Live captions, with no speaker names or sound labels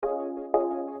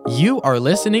You are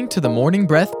listening to the Morning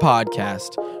Breath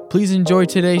Podcast. Please enjoy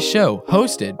today's show,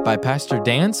 hosted by Pastor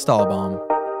Dan Stahlbaum.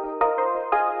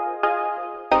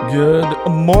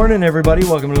 Good morning, everybody.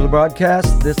 Welcome to the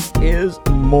broadcast. This is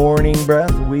Morning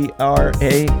Breath. We are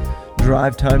a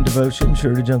drive time devotion,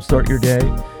 sure to jumpstart your day.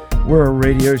 We're a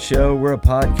radio show. We're a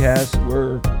podcast.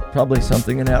 We're probably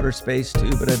something in outer space,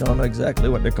 too, but I don't know exactly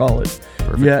what to call it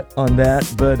yet on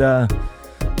that. But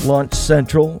Launch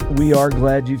Central, we are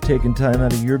glad you've taken time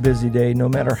out of your busy day, no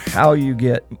matter how you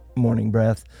get Morning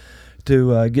Breath,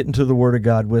 to get into the Word of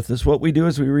God with us. What we do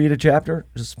is we read a chapter,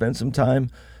 just spend some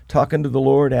time talking to the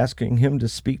Lord, asking Him to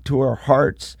speak to our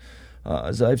hearts.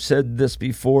 As I've said this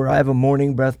before, I have a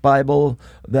Morning Breath Bible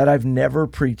that I've never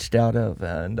preached out of,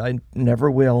 and I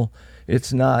never will.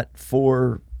 It's not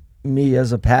for me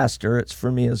as a pastor, it's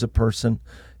for me as a person,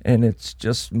 and it's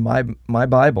just my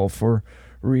Bible for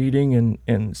reading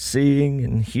and seeing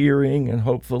and hearing and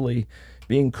hopefully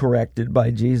being corrected by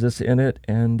Jesus in it.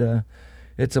 And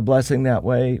it's a blessing that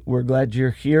way. We're glad you're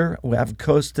here. We have a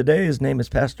host today. His name is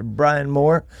Pastor Brian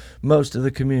Moore. Most of the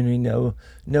community know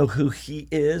who he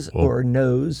is or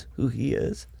knows who he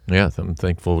is. Yeah, I'm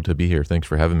thankful to be here. Thanks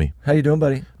for having me. How you doing,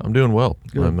 buddy? I'm doing well.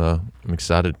 Good. I'm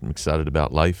excited. I'm excited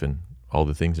about life, and all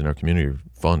the things in our community are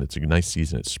fun. It's a nice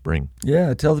season. It's spring.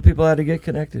 Yeah, tell the people how to get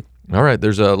connected. All right,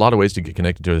 there's a lot of ways to get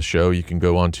connected to the show. You can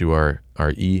go onto our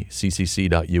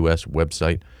eccc.us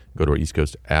website, go to our East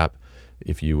Coast app.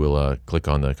 If you will click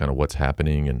on the kind of what's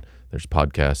happening, and there's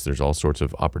podcasts, there's all sorts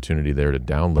of opportunity there to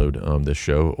download this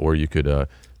show, or you could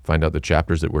find out the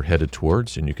chapters that we're headed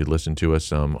towards, and you could listen to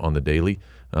us on the daily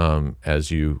as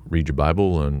you read your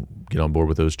Bible and get on board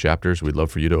with those chapters. We'd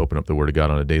love for you to open up the Word of God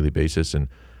on a daily basis and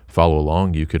follow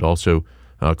along. You could also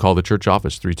call the church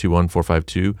office,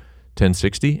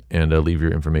 321-452-1060, and leave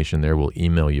your information there. We'll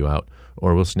email you out,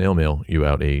 or we'll snail mail you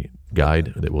out a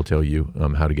guide that will tell you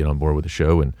how to get on board with the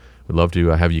show. And we'd love to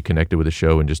have you connected with the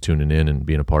show and just tuning in and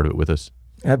being a part of it with us.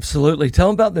 Absolutely. Tell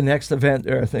them about the next event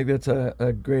there. I think that's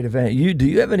a great event. Do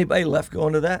you have anybody left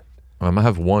going to that? I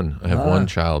have one. I have one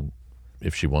child,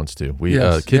 if she wants to.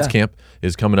 Kids Camp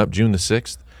is coming up June the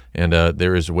 6th, and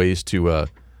there's ways to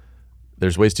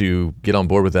get on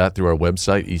board with that through our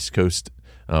website, East Coast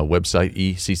website,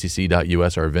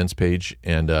 eccc.us, our events page.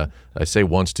 And I say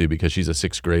wants to because she's a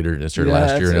sixth grader, and it's her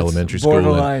last year in elementary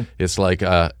school. And it's like,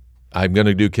 I'm going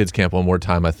to do Kids Camp one more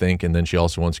time, I think, and then she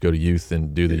also wants to go to youth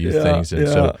and do the youth things. And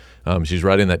so she's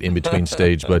right in that in-between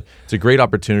stage. But it's a great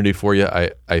opportunity for you.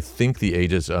 I think the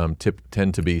ages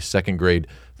tend to be second grade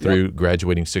through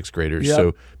graduating sixth graders.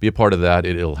 So be a part of that.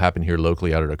 It'll happen here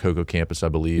locally out at our Cocoa campus, I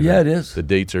believe. Yeah, it is. The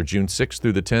dates are June 6th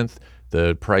through the 10th.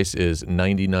 The price is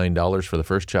 $99 for the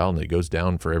first child, and it goes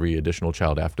down for every additional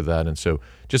child after that. And so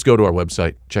just go to our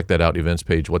website, check that out, events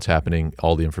page, what's happening,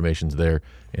 all the information's there,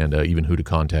 and even who to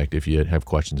contact if you have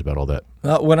questions about all that.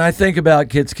 When I think about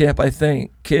Kids Camp, I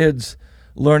think kids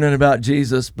learning about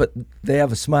Jesus, but they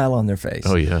have a smile on their face.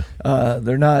 Oh, yeah.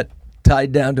 They're not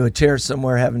tied down to a chair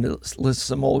somewhere having to listen to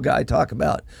some old guy talk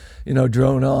about,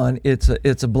 drone on. It's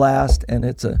a blast, and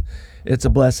it's a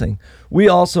blessing. We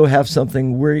also have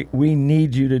something we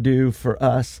need you to do for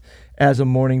us as a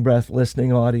Morning Breath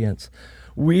listening audience.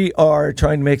 We are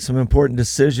trying to make some important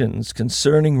decisions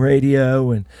concerning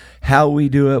radio and how we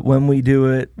do it, when we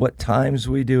do it, what times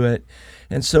we do it.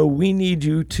 And so we need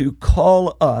you to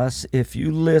call us if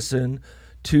you listen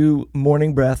to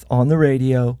Morning Breath on the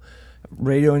radio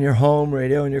in your home,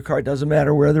 radio in your car. It doesn't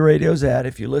matter where the radio's at.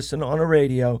 If you listen on a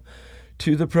radio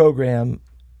to the program,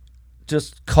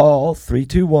 just call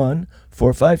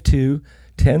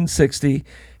 321-452-1060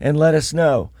 and let us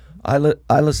know. I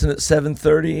listen at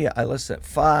 7:30. I listen at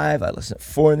 5. I listen at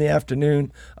 4 in the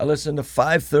afternoon. I listen to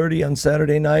 5:30 on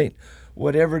Saturday night.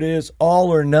 Whatever it is,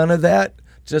 all or none of that,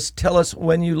 just tell us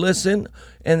when you listen.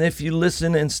 And if you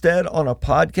listen instead on a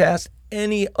podcast,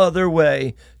 any other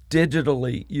way,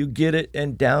 digitally, you get it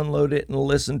and download it and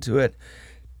listen to it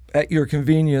at your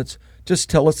convenience, just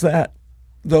tell us that.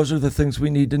 Those are the things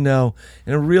we need to know,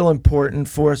 and real important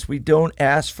for us. We don't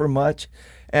ask for much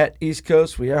at East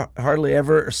Coast. We hardly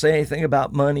ever say anything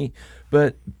about money,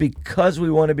 but because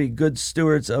we want to be good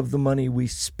stewards of the money we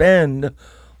spend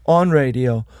on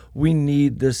radio, we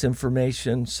need this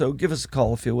information. So give us a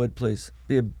call if you would, please.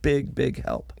 Be a big, big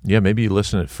help. Yeah, maybe you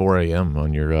listen at 4 a.m.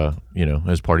 on your,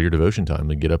 as part of your devotion time.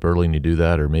 You get up early and you do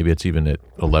that, or maybe it's even at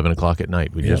 11 o'clock at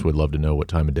night. We just would love to know what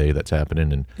time of day that's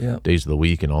happening and days of the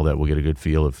week and all that. We'll get a good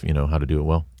feel of, how to do it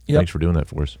well. Thanks for doing that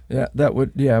for us.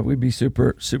 Yeah, we'd be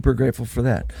super, super grateful for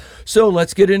that. So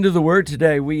let's get into the Word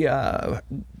today. We got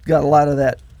a lot of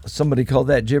that. Somebody called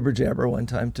that jibber jabber one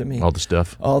time to me. All the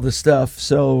stuff.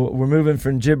 So we're moving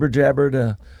from jibber jabber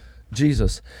to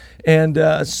Jesus. And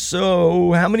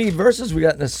so how many verses we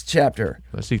got in this chapter?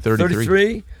 I see 33.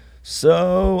 33.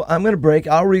 So I'm going to break.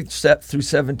 I'll read through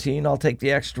 17. I'll take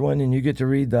the extra one, and you get to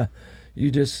read you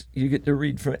get to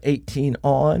read from 18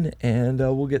 on, and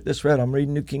we'll get this read. I'm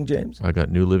reading New King James. I got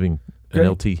New Living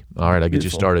NLT. All right, I get you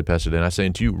started, Pastor Dan. I say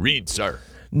unto you, read, sir.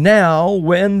 Now,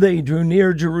 when they drew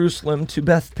near Jerusalem to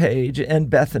Bethphage and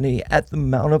Bethany at the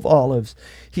Mount of Olives,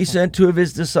 he sent 2 of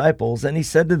his disciples, and he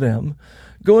said to them,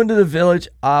 "Go into the village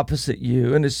opposite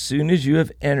you, and as soon as you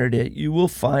have entered it, you will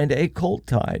find a colt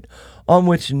tied, on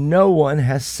which no one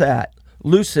has sat.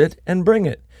 Loose it and bring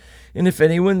it. And if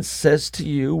anyone says to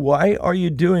you, 'Why are you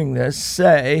doing this?'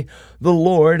 say, 'The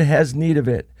Lord has need of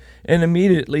it,' and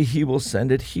immediately he will send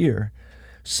it here."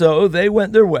 So they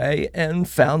went their way and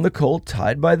found the colt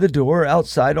tied by the door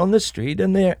outside on the street,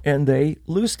 and they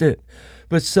loosed it.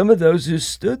 But some of those who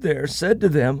stood there said to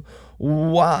them,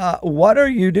 "What are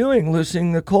you doing,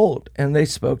 loosing the colt?" And they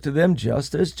spoke to them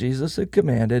just as Jesus had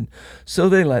commanded, so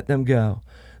they let them go.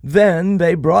 Then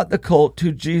they brought the colt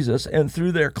to Jesus and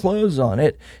threw their clothes on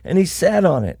it, and he sat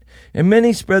on it. And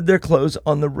many spread their clothes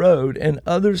on the road, and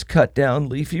others cut down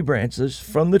leafy branches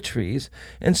from the trees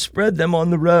and spread them on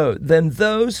the road. Then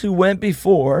those who went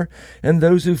before and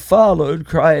those who followed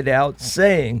cried out,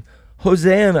 saying,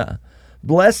 "Hosanna!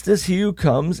 Blessed is he who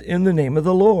comes in the name of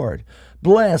the Lord.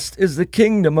 Blessed is the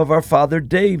kingdom of our father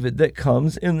David that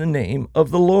comes in the name of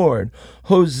the Lord.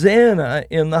 Hosanna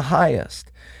in the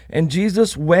highest." And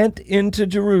Jesus went into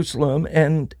Jerusalem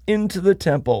and into the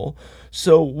temple.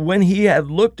 So when he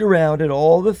had looked around at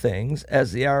all the things,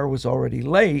 as the hour was already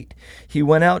late, he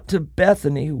went out to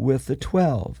Bethany with the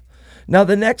 12. Now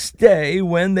the next day,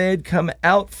 when they had come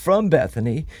out from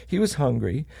Bethany, he was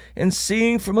hungry, and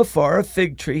seeing from afar a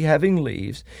fig tree having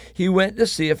leaves, he went to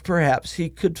see if perhaps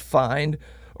he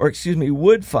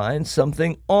would find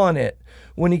something on it.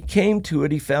 When he came to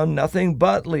it, he found nothing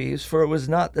but leaves, for it was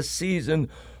not the season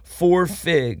for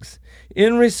figs.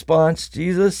 In response,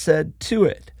 Jesus said to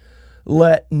it,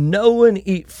 "Let no one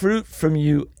eat fruit from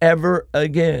you ever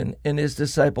again." And his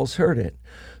disciples heard it.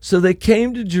 So they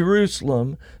came to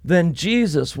Jerusalem. Then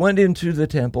Jesus went into the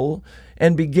temple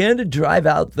and began to drive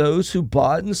out those who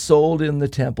bought and sold in the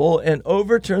temple, and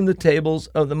overturned the tables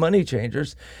of the money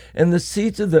changers and the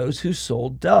seats of those who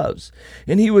sold doves.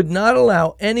 And he would not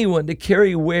allow anyone to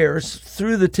carry wares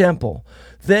through the temple.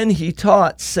 Then he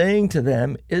taught, saying to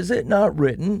them, "Is it not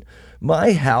written,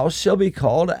 'My house shall be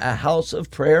called a house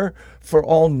of prayer for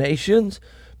all nations'?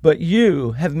 But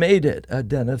you have made it a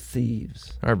den of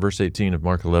thieves." All right, verse 18 of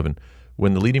Mark 11.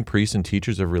 When the leading priests and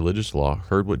teachers of religious law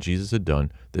heard what Jesus had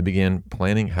done, they began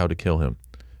planning how to kill him.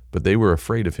 But they were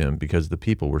afraid of him because the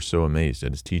people were so amazed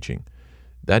at his teaching.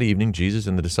 That evening, Jesus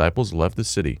and the disciples left the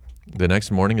city. The next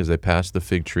morning, as they passed the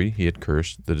fig tree he had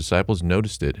cursed, the disciples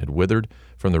noticed it had withered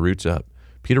from the roots up.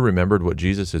 Peter remembered what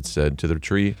Jesus had said to the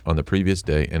tree on the previous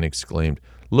day and exclaimed,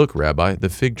 "Look, Rabbi, the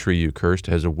fig tree you cursed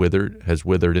has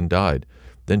withered and died."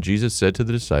 Then Jesus said to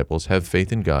the disciples, "Have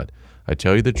faith in God. I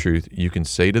tell you the truth, you can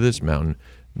say to this mountain,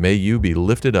 'May you be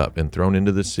lifted up and thrown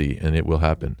into the sea,' and it will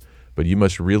happen. But you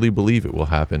must really believe it will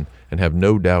happen and have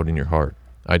no doubt in your heart.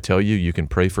 I tell you, you can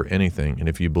pray for anything, and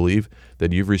if you believe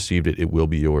that you've received it, it will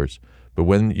be yours. But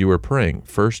when you are praying,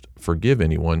 first forgive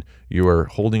anyone you are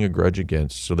holding a grudge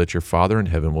against, so that your Father in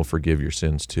heaven will forgive your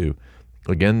sins too."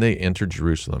 Again they entered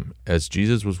Jerusalem. As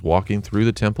Jesus was walking through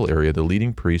the temple area, the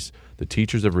leading priests, the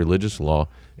teachers of religious law,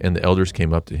 and the elders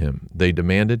came up to him. They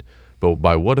demanded, "But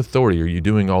by what authority are you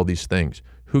doing all these things?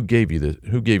 Who gave you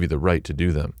the right to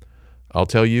do them?" "I'll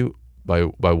tell you by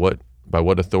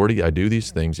what authority I do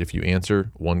these things if you answer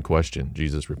one question,"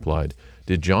 Jesus replied.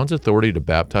 "Did John's authority to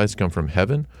baptize come from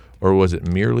heaven, or was it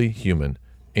merely human?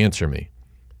 Answer me."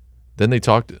 Then they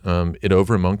talked it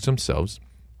over amongst themselves.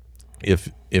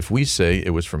 If we say it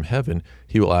was from heaven,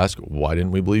 he will ask, "Why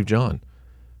didn't we believe John?"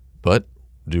 But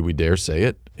do we dare say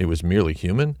it? It was merely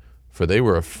human? For they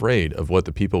were afraid of what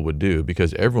the people would do,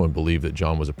 because everyone believed that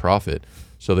John was a prophet.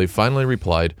 So they finally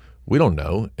replied, "We don't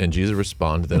know." And Jesus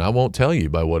responded, "Then I won't tell you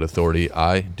by what authority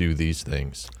I do these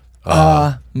things."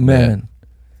 Amen.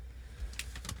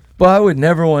 Well, I would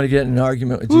never want to get in an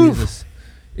argument with Jesus.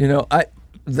 You know,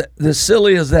 the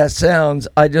silly as that sounds,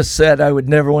 I just said I would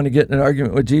never want to get in an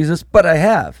argument with Jesus, but I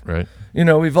have. Right. You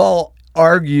know, we've all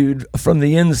argued from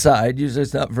the inside, usually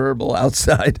it's not verbal,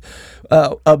 outside,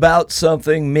 about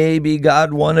something maybe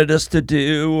God wanted us to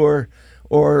do,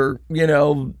 or you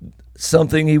know,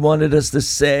 something he wanted us to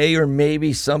say, or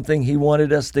maybe something he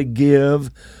wanted us to give,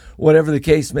 whatever the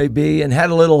case may be, and had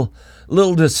a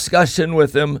little discussion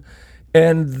with him.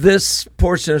 And this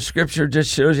portion of Scripture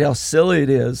just shows you how silly it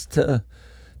is to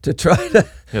to try to.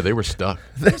 Yeah, they were stuck.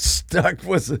 The stuck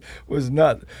was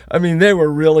not. I mean, they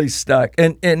were really stuck,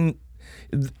 and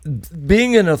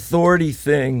being an authority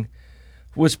thing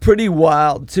was pretty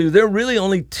wild too. There are really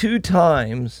only 2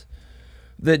 times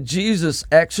that Jesus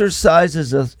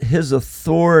exercises his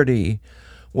authority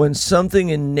when something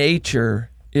in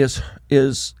nature is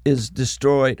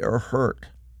destroyed or hurt,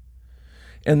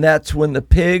 and that's when the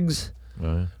pigs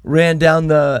ran down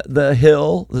the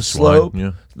hill, the slope.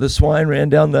 Yeah. The swine ran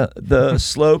down the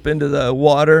slope into the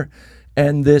water,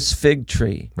 and this fig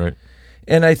tree. Right.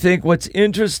 And I think what's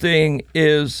interesting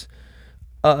is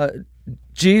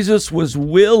Jesus was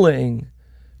willing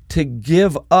to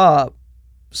give up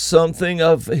something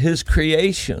of his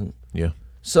creation. Yeah.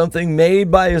 Something made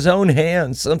by his own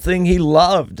hands, something he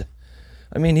loved.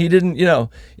 I mean, he didn't,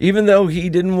 even though he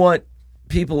didn't want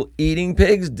people eating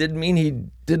pigs, didn't mean he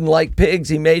didn't like pigs.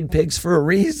 He made pigs for a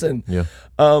reason. Yeah.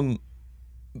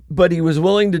 But he was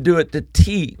willing to do it to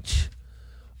teach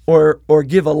or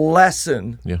give a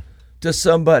lesson to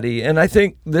somebody. And I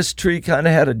think this tree kind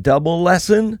of had a double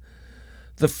lesson.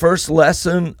 The first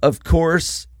lesson, of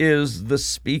course, is the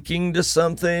speaking to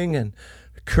something and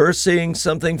cursing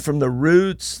something from the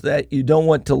roots that you don't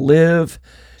want to live.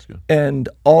 And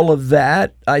all of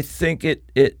that, I think it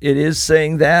is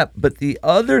saying that. But the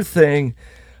other thing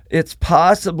it's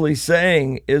possibly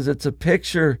saying is it's a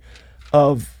picture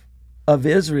of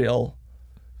Israel.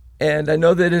 And I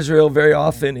know that Israel very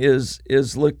often is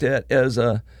looked at as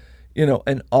an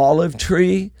olive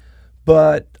tree,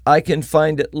 but I can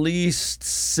find at least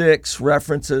 6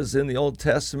 references in the Old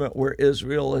Testament where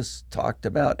Israel is talked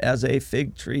about as a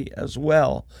fig tree as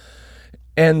well.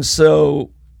 And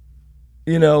so,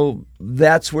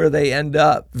 that's where they end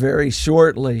up very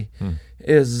shortly,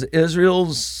 is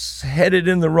Israel's headed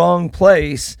in the wrong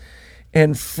place,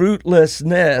 and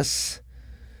fruitlessness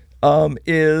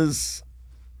is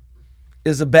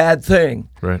a bad thing.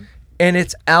 Right. And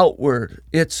it's outward.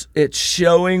 It's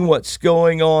showing what's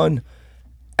going on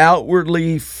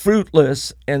outwardly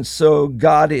fruitless, and so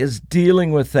God is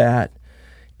dealing with that.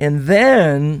 And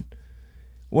then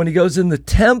when he goes in the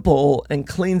temple and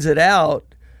cleans it out,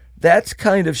 that's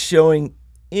kind of showing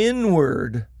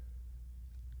inward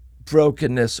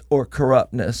brokenness or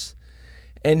corruptness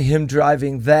and him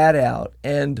driving that out.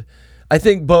 And I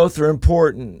think both are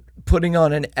important. Putting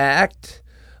on an act,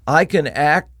 I can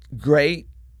act great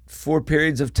for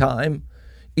periods of time,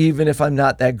 even if I'm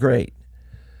not that great.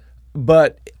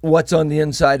 But what's on the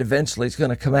inside eventually is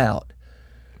going to come out.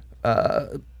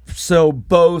 So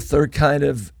both are kind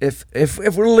of, if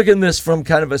we're looking at this from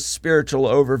kind of a spiritual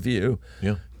overview,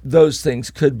 those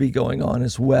things could be going on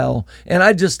as well. And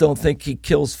I just don't think he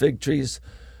kills fig trees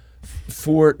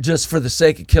for the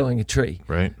sake of killing a tree.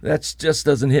 Right. That just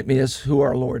doesn't hit me as who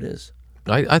our Lord is.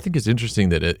 I think it's interesting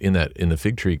that in the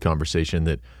fig tree conversation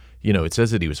that, it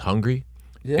says that he was hungry.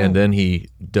 Yeah. And then he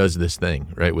does this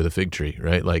thing, right, with a fig tree,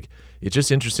 right? Like, it's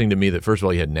just interesting to me that, first of all,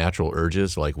 he had natural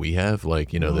urges like we have, like,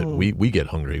 that we get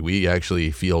hungry. We actually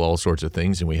feel all sorts of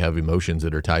things, and we have emotions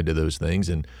that are tied to those things.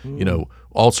 And,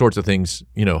 all sorts of things,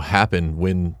 happen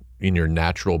when in your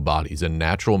natural bodies, a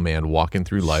natural man walking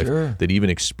through life that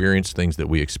even experienced things that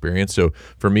we experience. So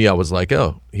for me, I was like,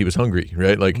 oh, he was hungry,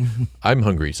 right? Like, I'm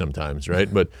hungry sometimes,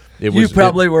 right? But you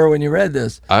probably were when you read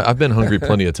this. I've been hungry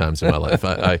plenty of times in my life.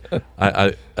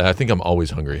 I think I'm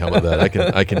always hungry. How about that?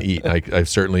 I can eat. I've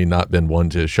certainly not been one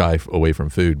to shy away from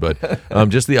food, but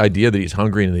just the idea that he's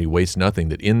hungry and that he wastes nothing,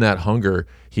 that in that hunger,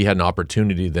 he had an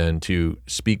opportunity then to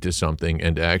speak to something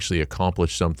and to actually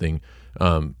accomplish something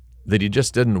that he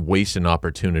just didn't waste an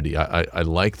opportunity. I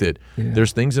like that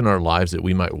there's things in our lives that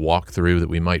we might walk through, that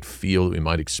we might feel, that we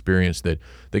might experience, that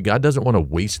God doesn't want to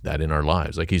waste that in our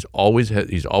lives. Like, he's always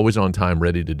on time,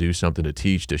 ready to do something, to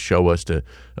teach, to show us, to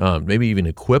maybe even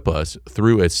equip us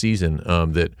through a season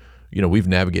that, we've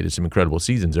navigated some incredible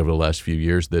seasons over the last few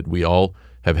years that we all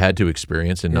have had to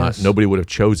experience, and nobody would have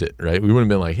chose it, right? We wouldn't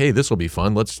have been like, hey, this will be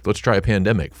fun. Let's try a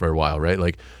pandemic for a while, right?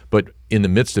 Like, but in the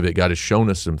midst of it, God has shown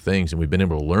us some things, and we've been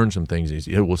able to learn some things.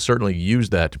 He will certainly use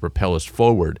that to propel us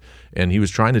forward. And he was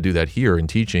trying to do that here in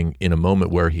teaching in a moment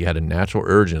where he had a natural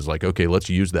urge, and it's like, okay, let's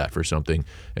use that for something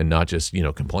and not just,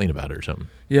 complain about it or something.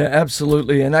 Yeah,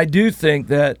 absolutely. And I do think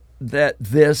that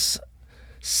this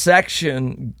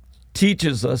section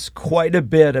teaches us quite a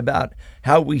bit about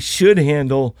how we should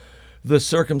handle the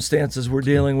circumstances we're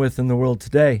dealing with in the world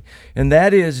today. And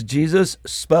that is, Jesus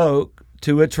spoke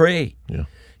to a tree. Yeah.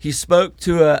 He spoke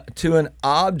to an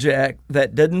object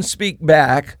that didn't speak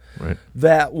back, right,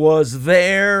 that was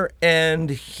there, and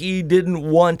he didn't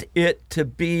want it to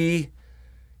be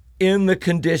in the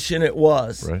condition it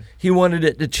was. Right. He wanted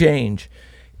it to change.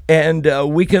 And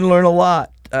we can learn a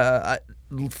lot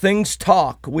things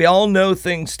talk. We all know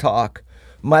things talk.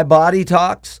 My body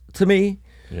talks to me.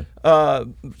 Yeah.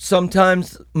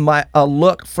 Sometimes a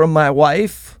look from my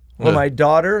wife or my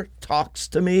daughter talks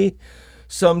to me.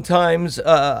 Sometimes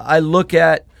I look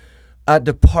at a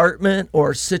department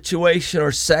or situation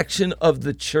or section of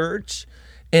the church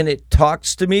and it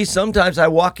talks to me. Sometimes I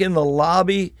walk in the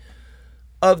lobby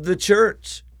of the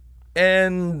church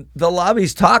and the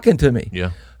lobby's talking to me.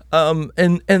 Yeah.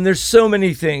 And there's so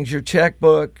many things, your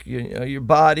checkbook, your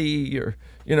body,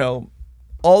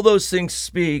 all those things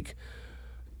speak.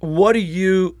 What are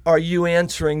you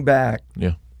answering back?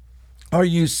 Yeah. Are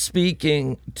you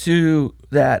speaking to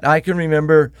that? I can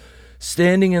remember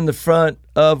standing in the front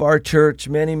of our church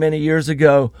many, many years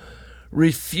ago,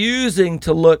 refusing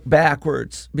to look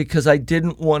backwards because I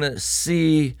didn't want to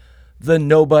see the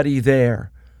nobody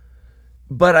there.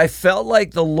 But I felt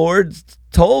like the Lord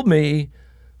told me,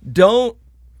 don't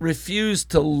refuse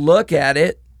to look at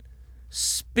it,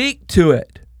 speak to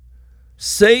it.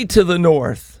 Say to the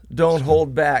north, don't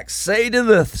hold back. Say to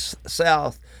the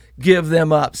south, give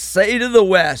them up. Say to the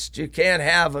west, you can't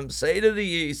have them. Say to the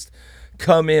east,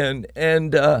 come in.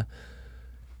 And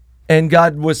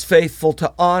God was faithful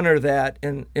to honor that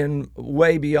and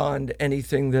way beyond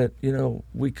anything that,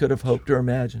 we could have hoped or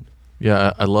imagined.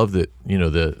 Yeah, I love that.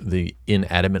 The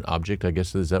inanimate object. I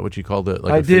guess is that what you called it?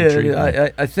 Like I a fig did. tree?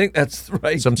 I think that's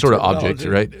right. Some sort of object,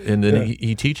 right? And then Yeah.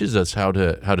 he teaches us how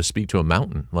to speak to a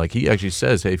mountain. Like he actually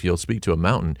says, "Hey, if you'll speak to a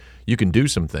mountain, you can do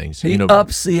some things." He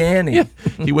ups the ante. Yeah,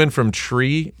 he went from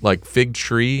tree, like fig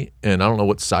tree, and I don't know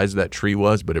what size of that tree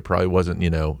was, but it probably wasn't,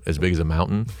 as big as a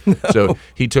mountain. No. So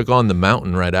he took on the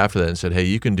mountain right after that and said, "Hey,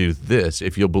 you can do this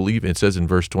if you'll believe." It says in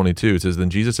verse 22, it says, "Then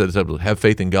Jesus said, have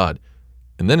faith in God."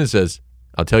 And then it says,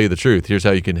 "I'll tell you the truth. Here's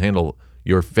how you can handle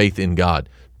your faith in God.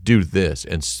 Do this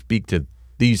and speak to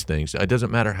these things." It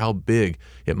doesn't matter how big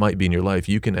it might be in your life.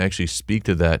 You can actually speak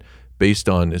to that based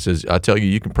on, it says, "I'll tell you,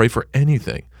 you can pray for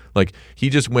anything." Like he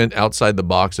just went outside the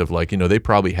box of they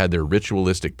probably had their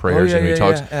ritualistic prayers.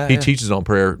 He teaches on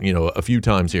prayer, a few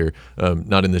times here,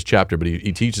 not in this chapter, but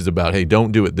he teaches about, hey,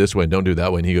 don't do it this way, don't do it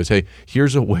that way. And he goes, hey,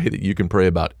 here's a way that you can pray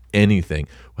about anything.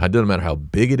 It doesn't matter how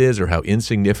big it is or how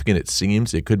insignificant it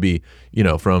seems. It could be,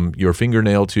 from your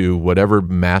fingernail to whatever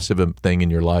massive thing in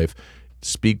your life.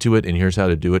 Speak to it, and here's how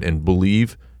to do it, and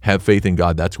believe. Have faith in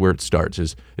God. That's where it starts.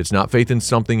 It's not faith in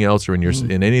something else or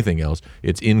in anything else.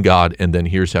 It's in God, and then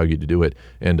here's how you do it.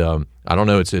 And I don't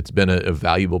know. It's been a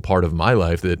valuable part of my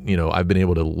life that I've been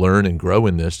able to learn and grow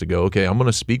in this. To go, okay, I'm going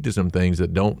to speak to some things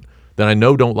that I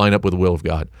know don't line up with the will of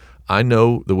God. I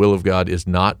know the will of God is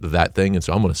not that thing, and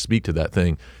so I'm going to speak to that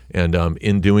thing. And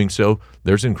in doing so,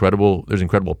 there's incredible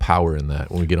power in that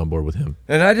when we get on board with Him.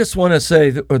 And I just want to say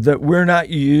that we're not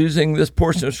using this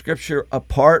portion of Scripture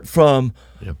apart from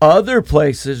other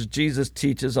places Jesus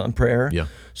teaches on prayer. Yeah.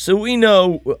 So we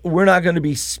know we're not going to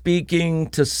be speaking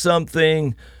to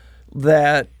something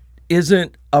that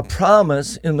isn't a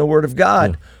promise in the Word of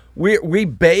God. Yeah. We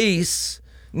base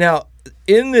now.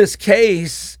 In this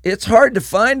case, it's hard to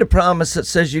find a promise that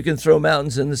says you can throw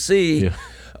mountains in the sea,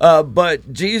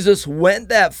 but Jesus went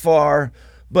that far,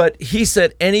 but he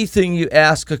said, anything you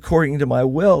ask according to my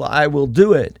will, I will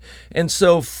do it. And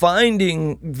so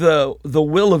finding the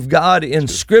will of God in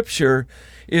Scripture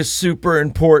is super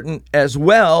important as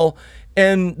well.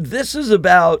 And this is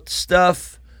about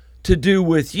stuff to do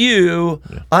with you.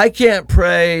 Yeah. I can't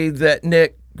pray that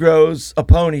Nick grows a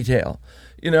ponytail.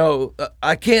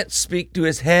 I can't speak to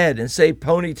his head and say,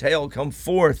 ponytail, come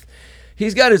forth.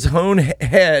 He's got his own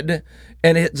head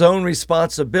and his own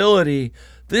responsibility.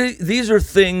 These are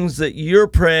things that you're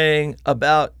praying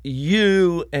about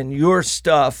you and your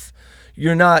stuff.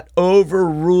 You're not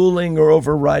overruling or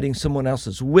overriding someone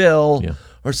else's will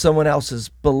or someone else's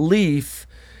belief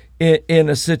in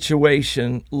a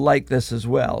situation like this as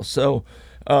well. So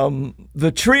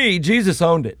the tree, Jesus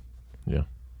owned it. Yeah.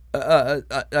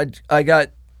 I got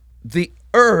the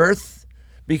earth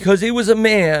because he was a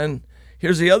man.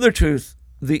 Here's the other truth.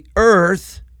 The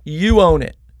earth, you own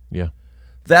it. Yeah.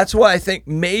 That's why I think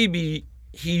maybe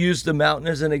he used the mountain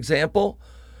as an example,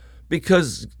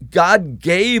 because God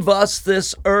gave us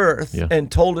this earth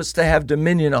and told us to have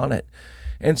dominion on it.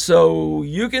 And so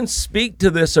you can speak to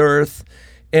this earth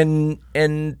and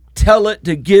tell it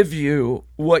to give you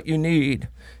what you need.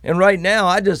 And right now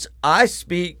I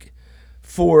speak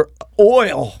for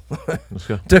oil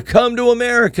to come to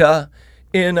America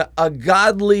in a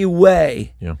godly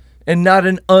way and not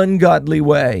an ungodly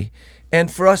way. And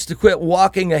for us to quit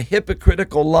walking a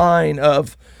hypocritical line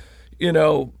of,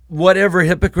 whatever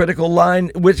hypocritical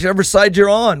line, whichever side you're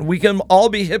on. We can all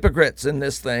be hypocrites in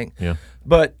this thing. Yeah.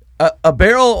 But a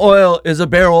barrel of oil is a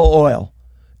barrel of oil,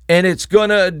 and it's going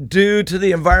to do to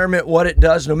the environment what it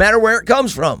does, no matter where it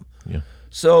comes from. Yeah.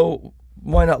 So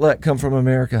why not let it come from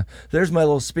America? There's my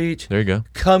little speech. There you go.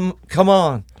 Come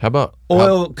on. How about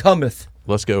oil cometh?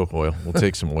 Let's go oil. We'll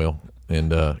take some oil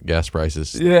and gas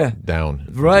prices down.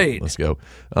 Right. Let's go.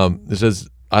 It says,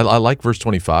 I like verse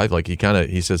 25. Like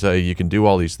he says, hey, you can do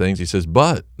all these things. He says,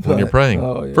 but when you're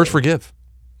praying, first forgive.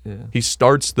 Yeah. He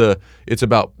starts it's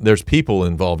about, there's people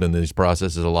involved in these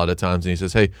processes a lot of times. And he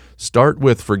says, hey, start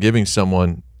with forgiving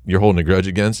someone you're holding a grudge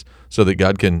against so that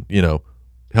God can,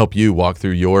 help you walk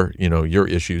through your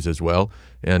issues as well.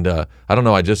 And I don't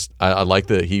know, I like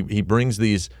that he brings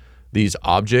these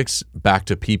objects back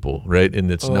to people, right?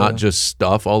 And it's not just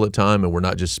stuff all the time, and we're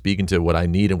not just speaking to what I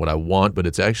need and what I want, but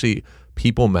it's actually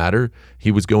people matter.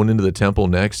 He was going into the temple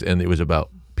next, and it was about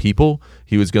people.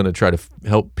 He was going to try to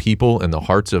help people and the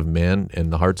hearts of men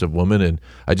and the hearts of women. And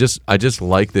I just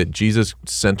like that Jesus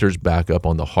centers back up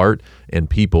on the heart and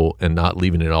people and not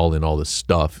leaving it all in all the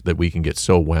stuff that we can get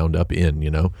so wound up in,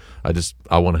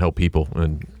 I want to help people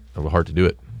and have a heart to do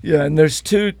it. Yeah, and there's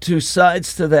two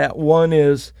sides to that. One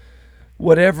is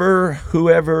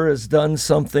whoever has done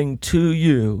something to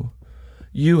you,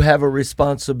 you have a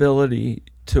responsibility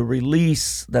to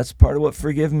release. That's part of what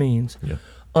forgive means. Yeah.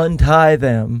 Untie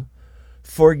them,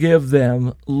 forgive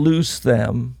them, loose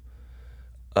them.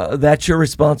 That's your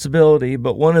responsibility.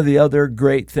 But one of the other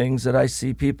great things that I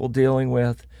see people dealing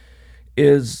with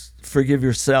is forgive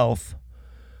yourself.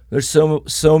 There's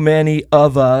so many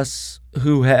of us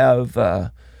who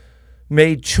have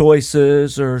made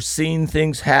choices or seen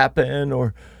things happen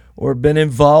or been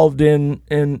involved in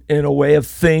a way of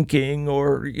thinking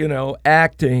or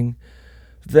acting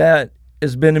that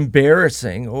has been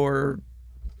embarrassing, or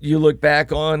you look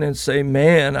back on and say,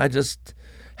 man,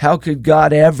 how could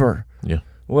God ever? Yeah.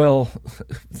 Well,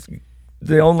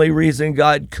 the only reason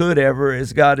God could ever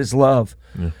is God is love.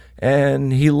 Yeah.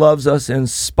 And he loves us in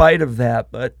spite of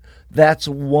that. But that's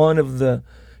one of the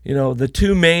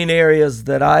two main areas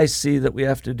that I see that we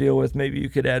have to deal with. Maybe you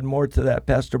could add more to that,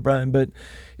 Pastor Brian, but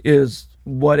is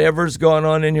whatever's going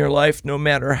on in your life, no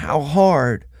matter how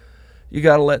hard, you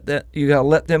got to let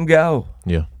them go.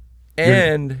 Yeah.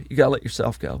 And you got to let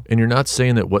yourself go. And you're not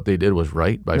saying that what they did was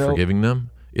right by forgiving them.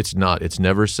 It's not. It's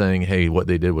never saying, hey, what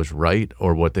they did was right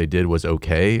or what they did was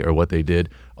okay or what they did.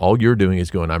 All you're doing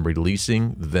is going, I'm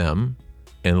releasing them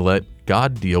and let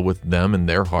God deal with them and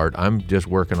their heart. I'm just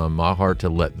working on my heart to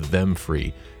let them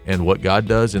free. And what God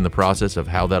does in the process of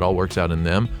how that all works out in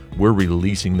them, we're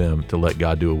releasing them to let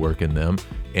God do a work in them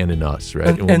and in us,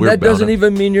 right? And that doesn't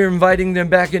even mean you're inviting them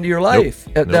back into your life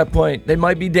at that point. They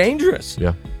might be dangerous.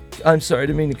 Yeah. I'm sorry, I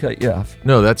didn't mean to cut you off.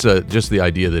 No, that's just the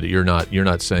idea that you're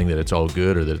not saying that it's all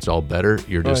good or that it's all better.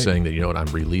 You're just saying that,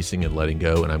 I'm releasing and letting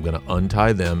go, and I'm going to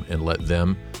untie them and let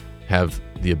them have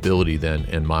the ability then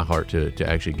in my heart to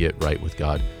actually get right with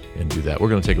God and do that. We're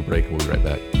going to take a break and we'll be right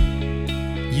back.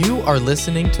 You are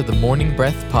listening to the Morning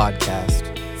Breath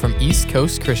podcast from East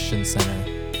Coast Christian Center.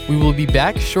 We will be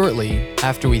back shortly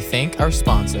after we thank our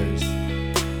sponsors.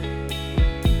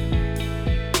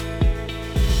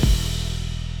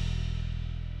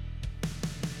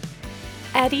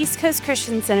 At East Coast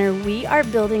Christian Center, we are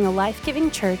building a life-giving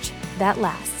church that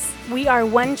lasts. We are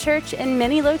one church in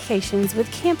many locations with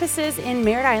campuses in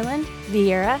Merritt Island,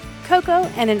 Viera, Cocoa,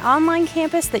 and an online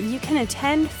campus that you can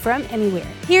attend from anywhere.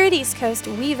 Here at East Coast,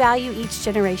 we value each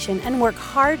generation and work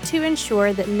hard to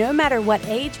ensure that no matter what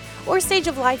age or stage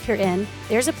of life you're in,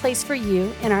 there's a place for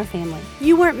you in our family.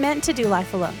 You weren't meant to do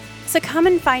life alone, so come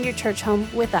and find your church home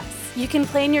with us. You can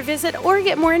plan your visit or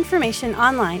get more information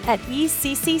online at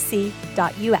eccc.us.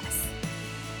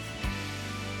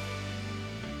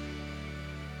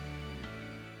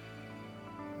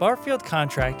 Barfield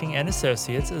Contracting and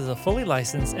Associates is a fully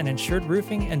licensed and insured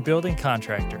roofing and building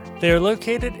contractor. They are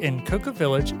located in Cocoa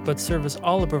Village but service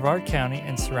all of Brevard County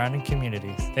and surrounding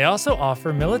communities. They also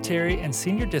offer military and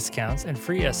senior discounts and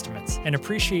free estimates and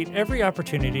appreciate every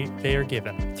opportunity they are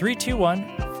given.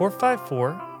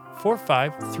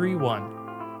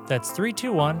 321-454-4531. That's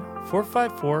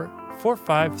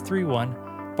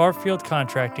 321-454-4531. Barfield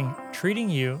Contracting, treating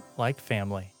you like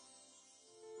family.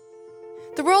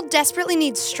 The world desperately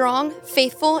needs strong,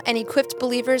 faithful, and equipped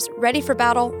believers ready for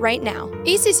battle right now.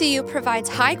 ECCU provides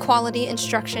high-quality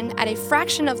instruction at a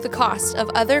fraction of the cost of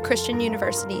other Christian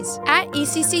universities. At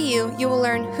ECCU, you will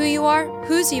learn who you are,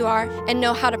 whose you are, and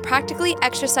know how to practically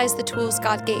exercise the tools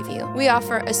God gave you. We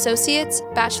offer associates,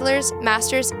 bachelor's,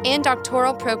 master's, and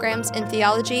doctoral programs in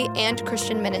theology and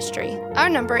Christian ministry. Our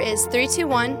number is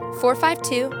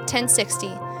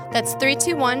 321-452-1060. That's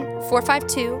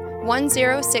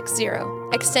 321-452-1060.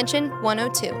 extension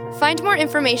 102. Find more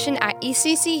information at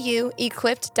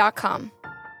eccuequipped.com.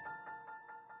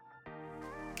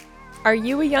 Are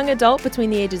you a young adult between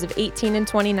the ages of 18 and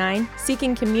 29,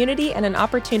 seeking community and an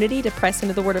opportunity to press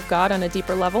into the Word of God on a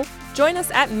deeper level? Join us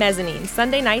at Mezzanine,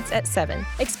 Sunday nights at 7.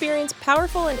 Experience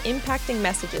powerful and impacting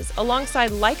messages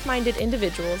alongside like-minded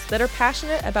individuals that are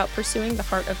passionate about pursuing the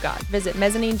heart of God. Visit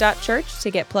mezzanine.church to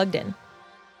get plugged in.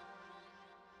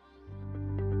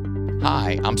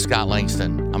 Hi, I'm Scott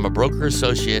Langston. I'm a broker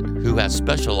associate who has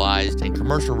specialized in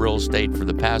commercial real estate for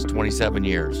the past 27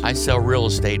 years. I sell real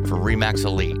estate for RE/MAX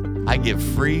Elite. I give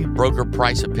free broker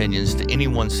price opinions to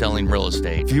anyone selling real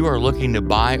estate. If you are looking to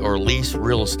buy or lease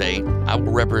real estate, I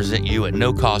will represent you at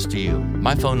no cost to you.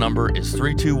 My phone number is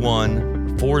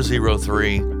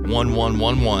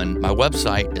 321-403-1111. My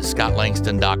website is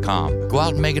scottlangston.com. Go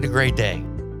out and make it a great day.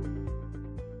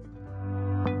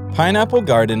 Pineapple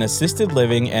Garden Assisted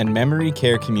Living and Memory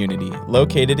Care Community,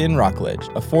 located in Rockledge.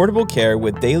 Affordable care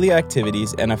with daily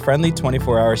activities and a friendly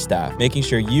 24-hour staff, making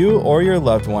sure you or your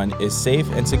loved one is safe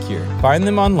and secure. Find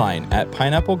them online at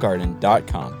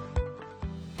pineapplegarden.com.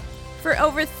 For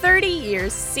over 30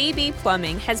 years, CB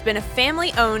Plumbing has been a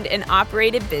family-owned and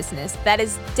operated business that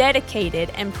is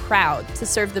dedicated and proud to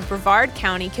serve the Brevard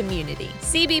County community.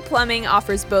 CB Plumbing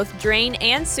offers both drain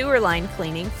and sewer line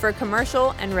cleaning for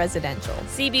commercial and residential.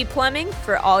 CB Plumbing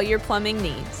for all your plumbing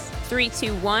needs.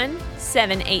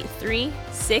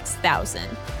 321-783-6000.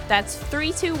 That's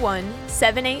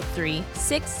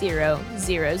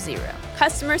 321-783-6000.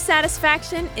 Customer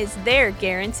satisfaction is their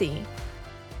guarantee.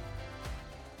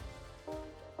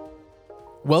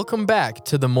 Welcome back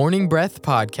to the Morning Breath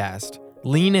Podcast.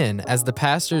 Lean in as the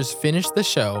pastors finish the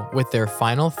show with their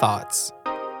final thoughts.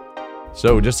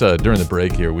 So just during the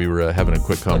break here, we were having a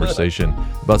quick conversation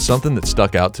about something that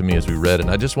stuck out to me as we read, and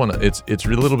I just want to, it's a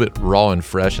little bit raw and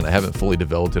fresh, and I haven't fully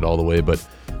developed it all the way, but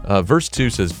verse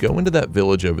 2 says, "Go into that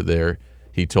village over there,"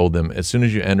 he told them. "As soon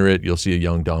as you enter it, you'll see a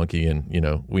young donkey," and,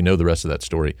 we know the rest of that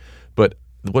story. But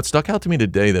what stuck out to me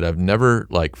today that I've never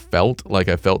felt like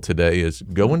I felt today is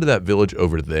go into that village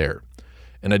over there.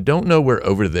 And I don't know where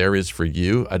over there is for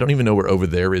you. I don't even know where over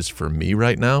there is for me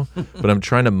right now, but I'm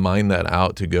trying to mine that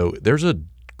out to go, there's a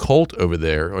cult over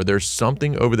there, or there's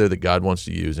something over there that God wants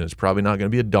to use. And it's probably not going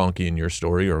to be a donkey in your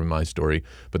story or in my story,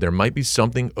 but there might be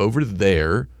something over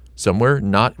there, somewhere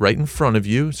not right in front of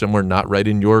you, somewhere not right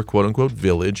in your quote-unquote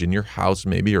village, in your house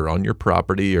maybe, or on your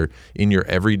property, or in your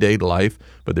everyday life.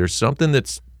 But there's something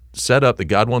that's set up that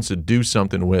God wants to do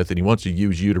something with, and he wants to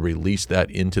use you to release that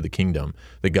into the kingdom,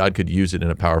 that God could use it in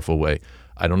a powerful way.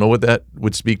 I don't know what that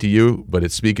would speak to you, but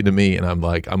it's speaking to me, and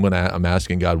I'm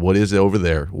asking God, what is over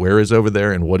there? Where is over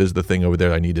there, and what is the thing over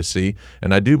there I need to see?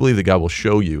 And I do believe that God will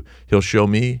show you. He'll show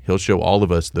me, he'll show all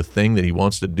of us the thing that he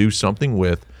wants to do something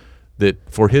with, that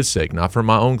for his sake, not for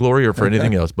my own glory or for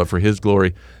anything else, but for his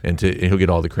glory, and he'll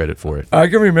get all the credit for it. I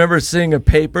can remember seeing a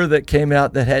paper that came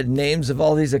out that had names of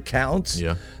all these accounts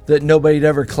that nobody'd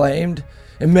ever claimed.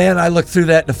 And man, I looked through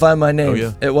that to find my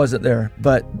name. It wasn't there,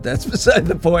 but that's beside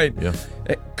the point.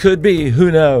 It could be,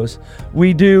 who knows?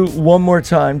 We do, one more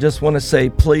time, just want to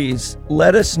say, please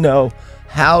let us know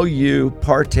how you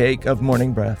partake of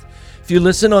Morning Breath. If you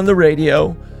listen on the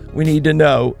radio, we need to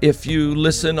know. If you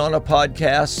listen on a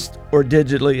podcast or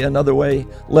digitally another way,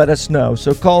 let us know.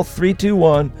 So call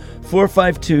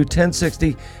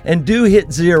 321-452-1060 and do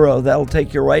hit 0. That'll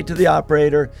take you right to the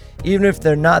operator. Even if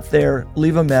they're not there,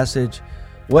 leave a message,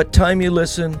 what time you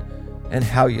listen, and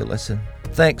how you listen.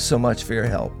 Thanks so much for your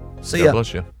help. See ya. God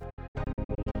bless you.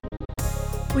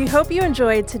 We hope you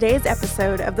enjoyed today's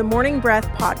episode of the Morning Breath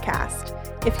Podcast.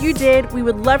 If you did, we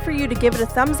would love for you to give it a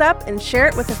thumbs up and share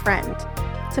it with a friend.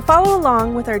 To follow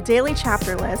along with our daily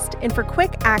chapter list and for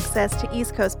quick access to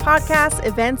East Coast podcasts,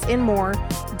 events, and more,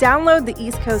 download the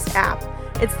East Coast app.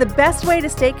 It's the best way to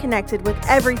stay connected with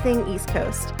everything East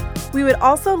Coast. We would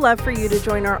also love for you to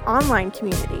join our online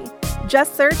community.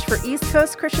 Just search for East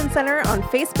Coast Christian Center on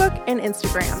Facebook and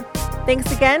Instagram.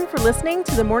 Thanks again for listening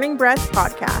to the Morning Breath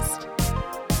Podcast.